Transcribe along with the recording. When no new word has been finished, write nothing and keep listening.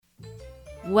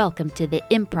Welcome to the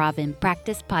Improv in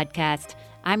Practice podcast.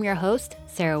 I'm your host,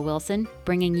 Sarah Wilson,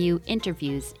 bringing you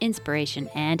interviews, inspiration,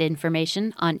 and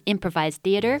information on improvised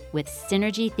theater with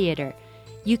Synergy Theater.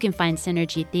 You can find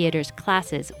Synergy Theater's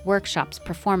classes, workshops,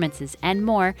 performances, and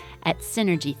more at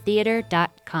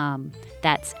synergytheater.com.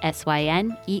 That's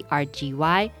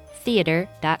SYNERGY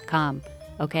theater.com.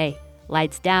 Okay,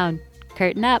 lights down,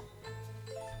 curtain up.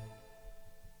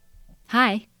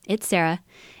 Hi, it's Sarah,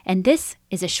 and this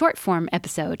is a short-form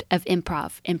episode of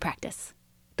Improv in Practice.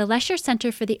 The Lesher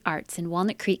Center for the Arts in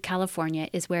Walnut Creek, California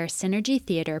is where Synergy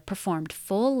Theater performed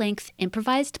full-length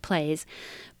improvised plays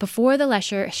before the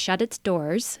Lesher shut its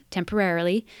doors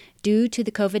temporarily due to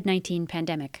the COVID-19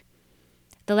 pandemic.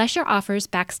 The Lesher offers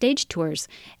backstage tours,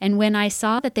 and when I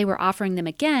saw that they were offering them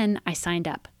again, I signed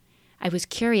up. I was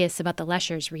curious about the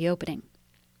Lesher's reopening.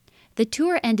 The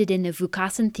tour ended in the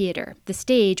Vukasin Theater, the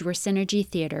stage where Synergy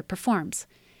Theater performs.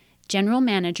 General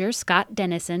Manager Scott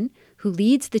Dennison, who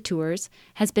leads the tours,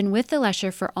 has been with the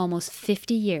Lesher for almost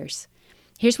 50 years.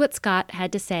 Here's what Scott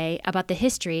had to say about the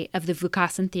history of the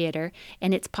Vukasin Theater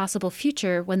and its possible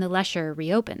future when the Lesher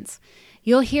reopens.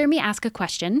 You'll hear me ask a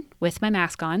question with my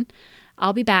mask on.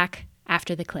 I'll be back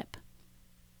after the clip.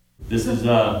 This is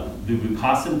the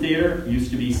Vukasin Theater.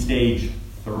 Used to be stage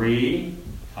 3,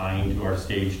 tying to our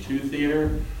stage 2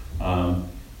 theater.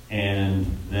 And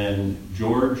then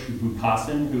George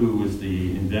Vukasin, who was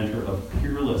the inventor of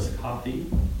Peerless Coffee,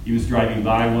 he was driving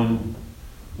by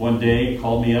one day,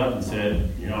 called me up and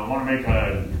said, I want to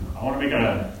make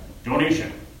a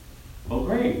donation. Oh,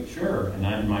 great, sure. And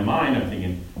in my mind, I'm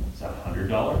thinking, is that $100,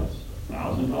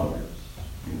 $1,000,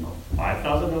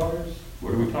 $5,000?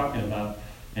 What are we talking about?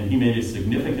 And he made a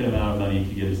significant amount of money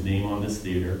to get his name on this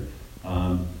theater.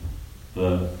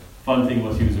 The fun thing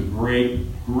was he was a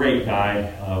great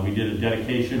guy. We did a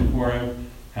dedication for him,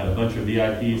 had a bunch of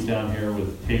VIPs down here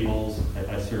with tables.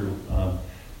 I served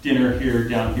dinner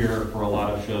down here for a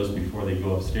lot of shows before they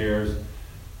go upstairs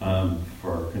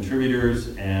for contributors.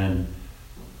 And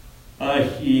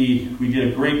we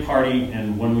did a great party,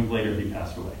 and 1 week later he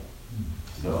passed away.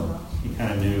 So he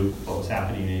kind of knew what was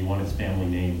happening, and he wanted his family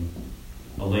name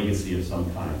a legacy of some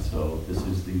kind. So this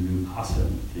is the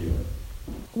Vukasin Theater.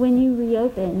 When you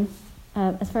reopen,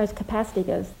 as far as capacity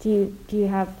goes, do you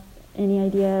have any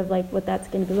idea of what that's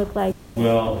going to look like?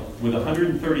 Well, with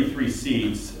 133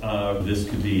 seats, this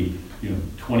could be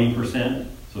 20%,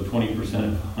 so 20%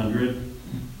 of 100.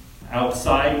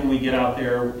 Outside, when we get out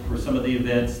there for some of the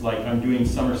events, like I'm doing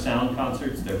summer sound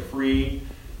concerts, they're free.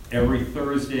 Every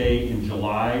Thursday in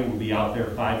July, we'll be out there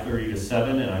 5:30 to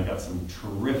 7, and I've got some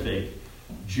terrific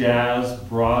jazz,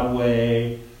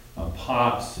 Broadway,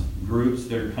 pops groups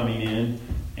that are coming in,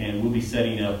 and we'll be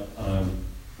setting up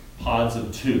pods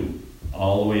of 2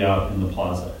 all the way out in the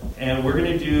plaza. And we're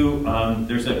going to do,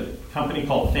 there's a company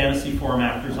called Fantasy Forum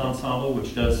Actors Ensemble,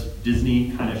 which does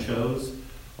Disney kind of shows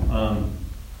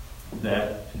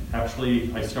that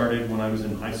actually I started when I was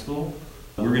in high school.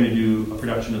 We're going to do a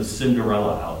production of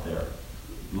Cinderella out there,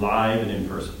 live and in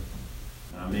person.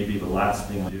 Maybe the last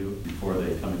thing I do before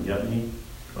they come and get me,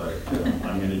 but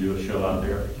I'm going to do a show out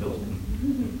there. It kills me.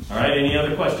 All right, any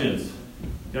other questions?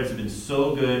 You guys have been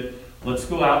so good. Let's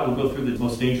go out. We'll go through the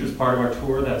most dangerous part of our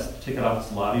tour. That's the ticket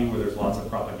office lobby where there's lots of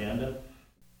propaganda.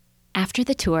 After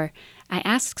the tour, I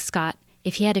asked Scott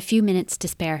if he had a few minutes to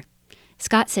spare.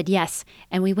 Scott said yes,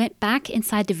 and we went back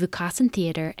inside the Vukasin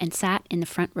Theater and sat in the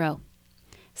front row.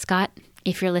 Scott,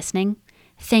 if you're listening,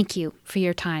 thank you for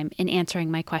your time in answering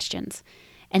my questions.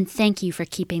 And thank you for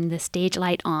keeping the stage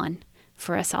light on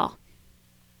for us all.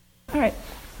 All right.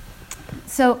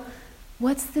 So,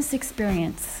 what's this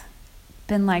experience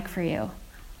been like for you?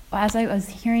 As I was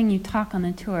hearing you talk on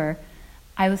the tour,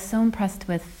 I was so impressed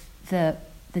with the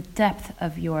depth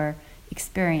of your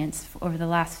experience over the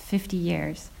last 50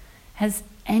 years. Has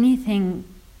anything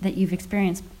that you've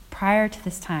experienced prior to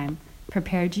this time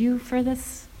prepared you for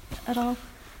this at all?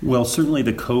 Well, certainly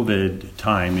the COVID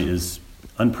time is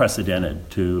unprecedented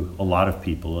to a lot of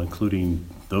people, including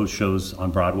those shows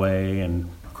on Broadway and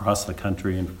across the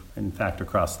country and, in fact,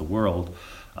 across the world.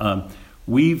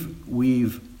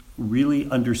 We've really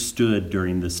understood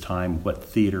during this time what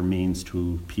theater means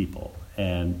to people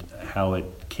and how it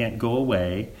can't go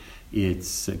away.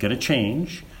 It's going to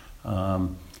change. We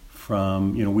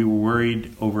were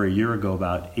worried over a year ago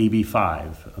about AB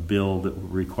 5, a bill that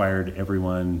required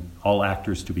all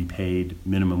actors to be paid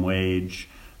minimum wage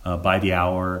by the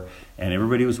hour, and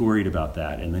everybody was worried about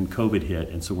that. And then COVID hit,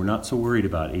 and so we're not so worried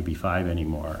about AB 5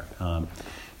 anymore.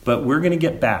 But we're going to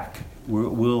get back.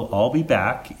 We'll all be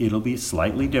back. It'll be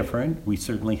slightly different. We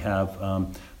certainly have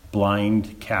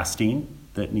blind casting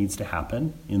that needs to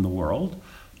happen in the world.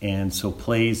 And so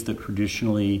plays that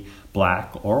traditionally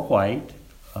black or white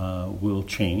will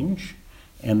change,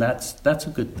 and that's a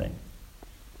good thing.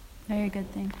 Very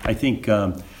good thing. I think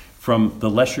from the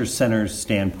Lesher Center's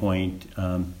standpoint,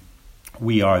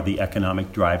 we are the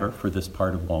economic driver for this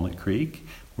part of Walnut Creek,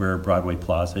 where Broadway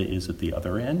Plaza is at the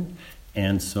other end.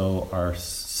 And so our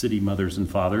city mothers and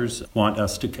fathers want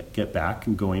us to get back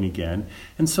and going again.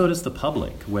 And so does the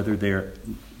public, whether they're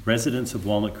residents of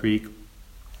Walnut Creek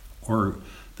or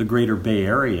the greater Bay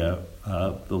Area.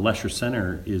 The Lesher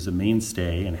Center is a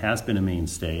mainstay and has been a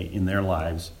mainstay in their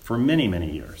lives for many,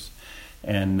 many years.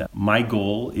 And my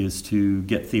goal is to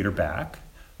get theater back,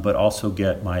 but also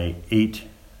get my 8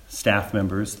 staff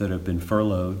members that have been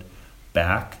furloughed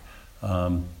back.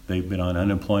 They've been on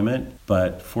unemployment,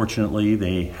 but fortunately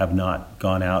they have not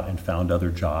gone out and found other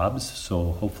jobs.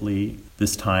 So hopefully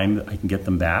this time I can get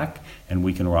them back and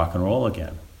we can rock and roll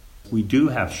again. We do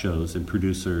have shows and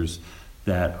producers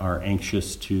that are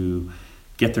anxious to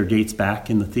get their dates back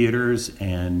in the theaters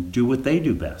and do what they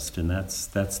do best, and that's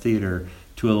theater,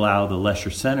 to allow the Lesher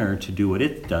Center to do what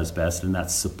it does best, and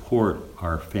that's support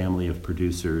our family of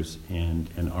producers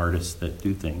and artists that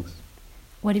do things.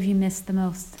 What have you missed the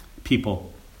most?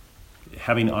 People.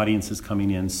 Having audiences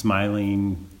coming in,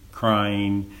 smiling,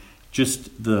 crying,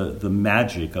 just the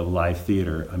magic of live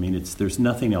theater. I mean, there's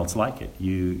nothing else like it.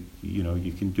 You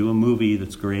can do a movie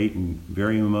that's great and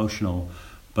very emotional,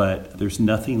 but there's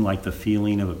nothing like the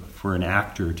feeling for an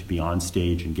actor to be on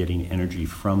stage and getting energy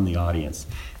from the audience.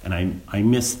 And I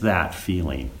miss that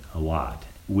feeling a lot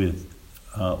with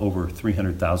over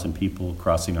 300,000 people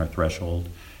crossing our threshold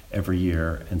every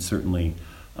year, and certainly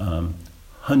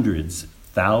hundreds,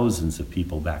 thousands of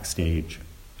people backstage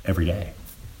every day.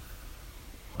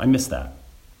 I miss that.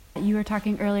 You were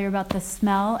talking earlier about the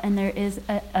smell, and there is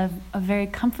a very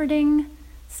comforting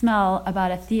smell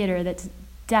about a theater that's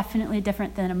definitely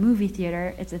different than a movie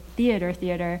theater. It's a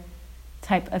theater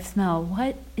type of smell.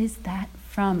 What is that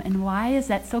from, and why is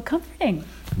that so comforting?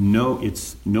 No,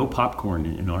 it's no popcorn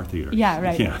in our theater. Yeah,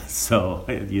 right. Yeah, so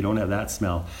you don't have that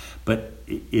smell. But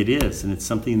it is, and it's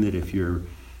something that if you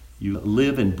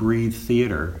live and breathe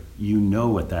theater, you know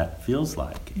what that feels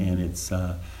like. And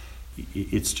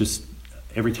it's just,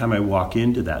 every time I walk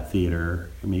into that theater,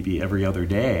 maybe every other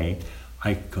day,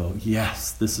 I go,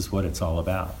 yes, this is what it's all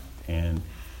about. And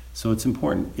so it's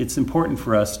important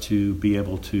for us to be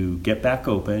able to get back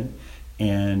open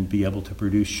and be able to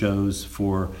produce shows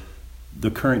for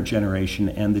the current generation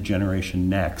and the generation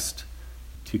next,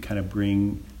 to kind of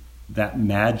bring that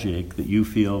magic that you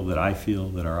feel, that I feel,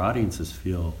 that our audiences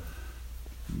feel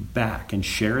back, and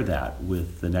share that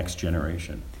with the next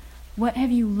generation. What have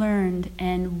you learned,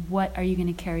 and what are you going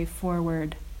to carry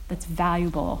forward that's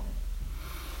valuable?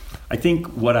 I think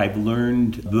what I've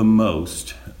learned the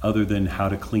most, other than how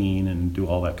to clean and do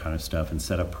all that kind of stuff and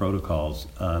set up protocols,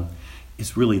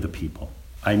 is really the people.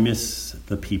 I miss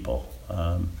the people.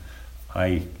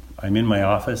 I'm in my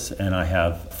office and I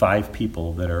have 5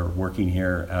 people that are working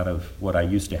here out of what I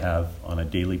used to have on a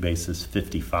daily basis,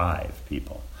 55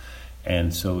 people.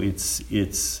 And so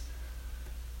it's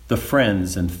the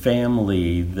friends and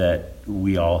family that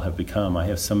we all have become. I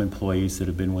have some employees that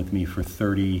have been with me for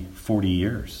 30, 40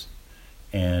 years.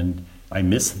 And I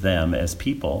miss them as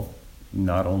people,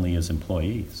 not only as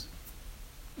employees.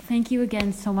 Thank you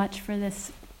again so much for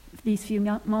these few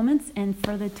moments and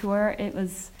for the tour. It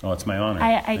was... Oh, it's my honor.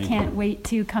 I can't wait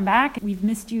to come back. We've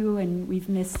missed you and we've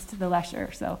missed the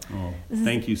Lesher. So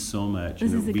thank you so much. It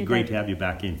would be great to have you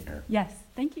back in here. Yes,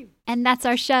 thank you. And that's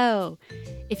our show.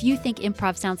 If you think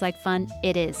improv sounds like fun,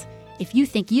 it is. If you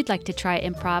think you'd like to try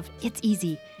improv, it's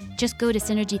easy. Just go to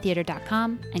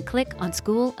synergytheater.com and click on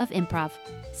School of Improv.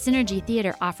 Synergy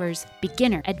Theater offers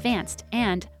beginner, advanced,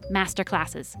 and master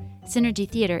classes. Synergy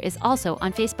Theater is also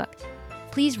on Facebook.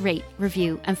 Please rate,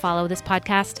 review, and follow this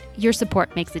podcast. Your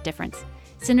support makes a difference.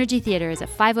 Synergy Theater is a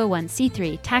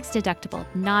 501c3 tax-deductible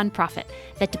nonprofit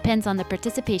that depends on the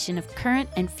participation of current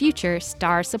and future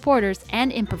STAR supporters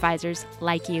and improvisers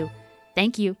like you.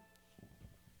 Thank you.